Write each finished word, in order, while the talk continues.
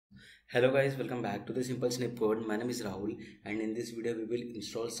Hello guys, welcome back to the Simple Snip code. My name is Rahul and in this video we will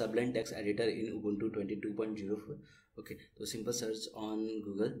install Sublime Text editor in Ubuntu 22.04. Okay, so simple search on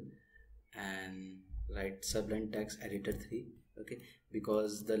Google and write Sublime Text editor 3. Okay,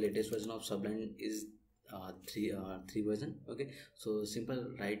 because the latest version of Sublime is 3 version. Okay, so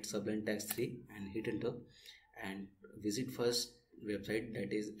simple write Sublime Text 3 and hit enter and visit first website,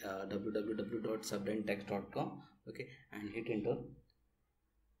 that is www.sublimetext.com. okay, and hit enter.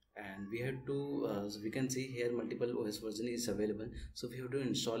 And we have to we can see here multiple OS version is available, so we have to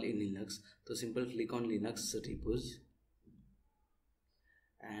install in Linux. So simple click on Linux repos,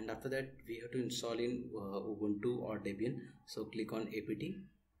 and after that we have to install in Ubuntu or Debian, so click on apt.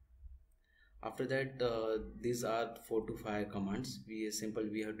 After that these are 4 to 5 commands. We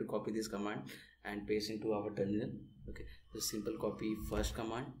have to copy this command and paste into our terminal. Okay, so simple copy first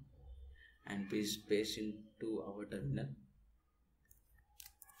command and paste into our terminal.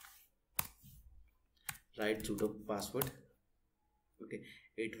 Write sudo password. Okay,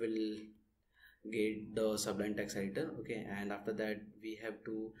 it will get the Sublime Text editor. Okay, and after that we have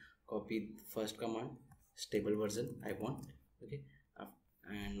to copy first command, stable version I want. Okay,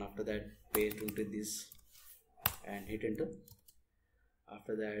 and after that paste into this and hit enter.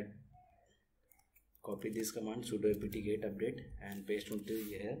 After that copy this command sudo apt get update and paste into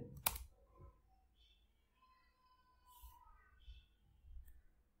here.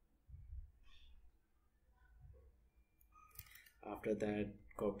 After that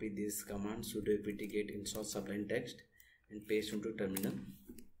copy this command sudo apt get install Sublime Text and paste into terminal.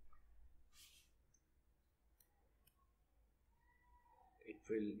 It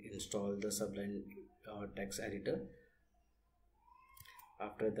will install the Sublime Text editor.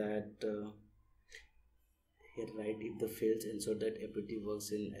 After that here write if the fields ensure that apt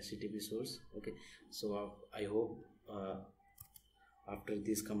works in http source. Okay, so I hope after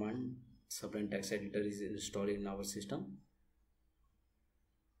this command Sublime Text editor is installed in our system.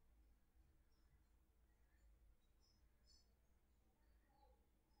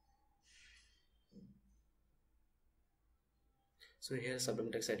 So here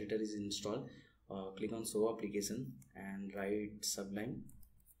Sublime Text editor is installed. Click on show application and write Sublime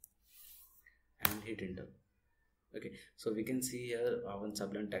and hit enter. Okay, so we can see here our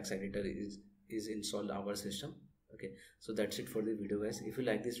Sublime Text editor is installed our system. Okay, so that's it for the video guys. If you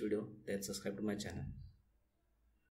like this video, then subscribe to my channel.